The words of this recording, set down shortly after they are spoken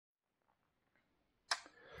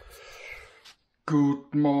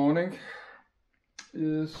Good morning.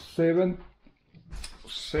 It's 7:20.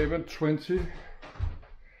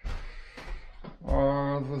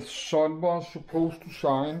 The sun was supposed to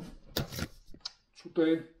shine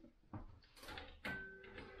today,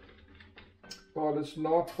 but it's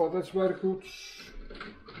not. But that's very good.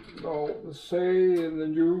 No, they say in the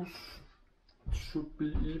news it should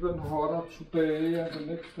be even hotter today and the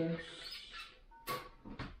next days.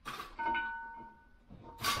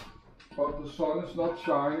 But the sun is not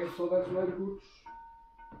shining, so that's very good.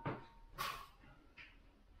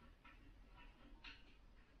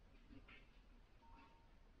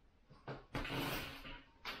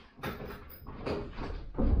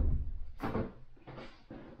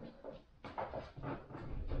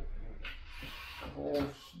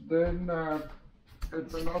 Then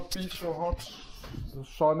it will not be so hot. The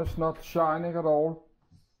sun is not shining at all.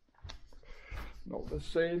 No, they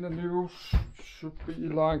say in the news it should be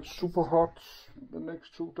like super hot the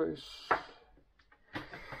next 2 days.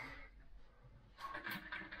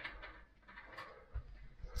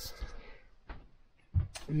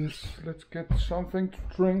 Yes, let's get something to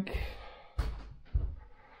drink.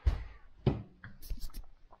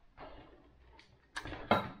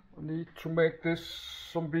 I need to make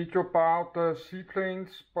some video about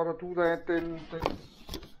seaplanes, but I do that then.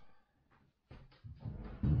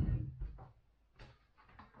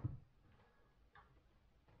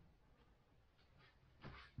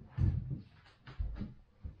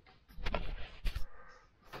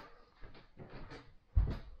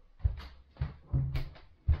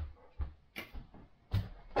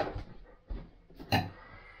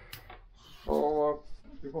 So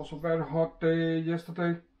it was a very hot day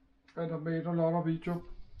yesterday, and I made a lot of video.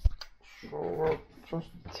 So just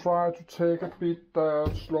try to take a bit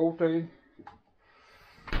slow day.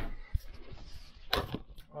 I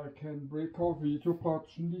can record video,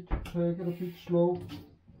 but you need to take it a bit slow,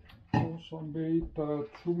 because I made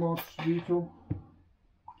too much video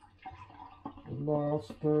the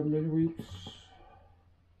last many weeks.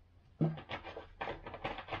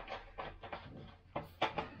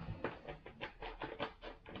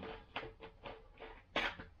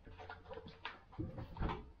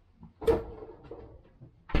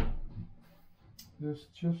 Yes,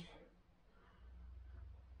 just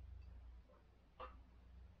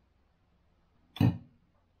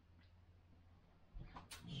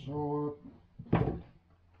so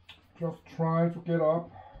just try to get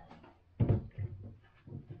up.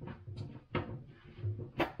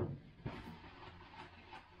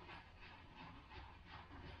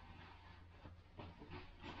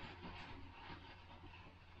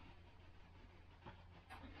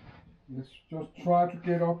 Let's just try to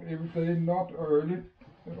get up every day, not early.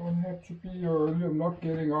 I don't have to be early. I'm not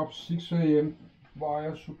getting up 6 a.m. Why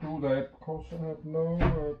I should do that? Because I have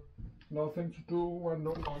nothing to do and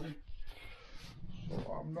no money. So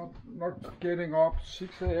I'm not getting up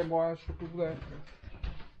 6 a.m. Why I should do that?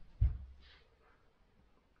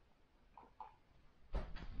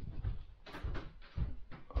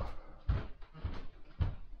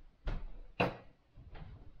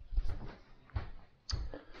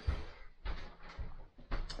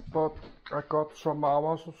 But I got some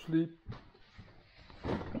hours of sleep.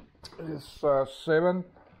 It's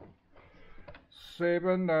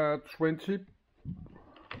 7:20.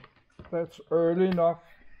 That's early enough.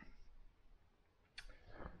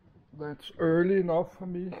 That's early enough for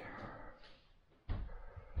me.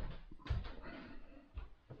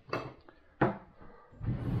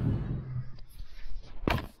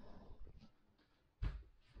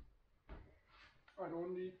 I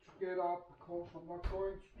don't need to get up because I'm not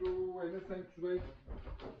going to do anything today.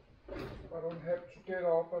 I don't have to get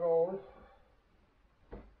up at all.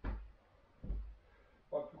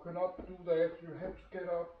 But you cannot do that. You have to get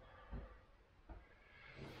up.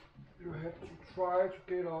 You have to try to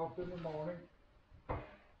get up in the morning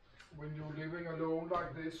when you're living alone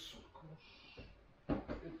like this. Because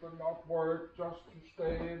it will not work just to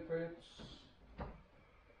stay in bed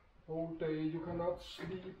whole day. You cannot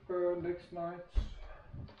sleep next night.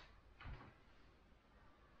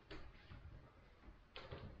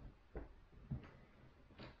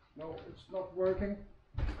 No, it's not working.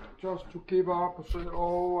 Just to give up and say,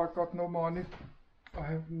 oh, I got no money. I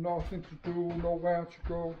have nothing to do, nowhere to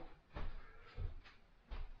go.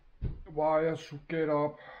 Why I should get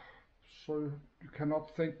up? So you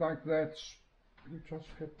cannot think like that. You just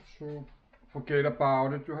have to forget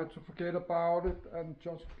about it. You have to forget about it and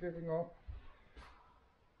just giving up.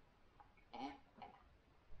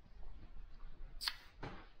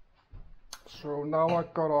 So now I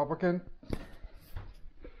got up again.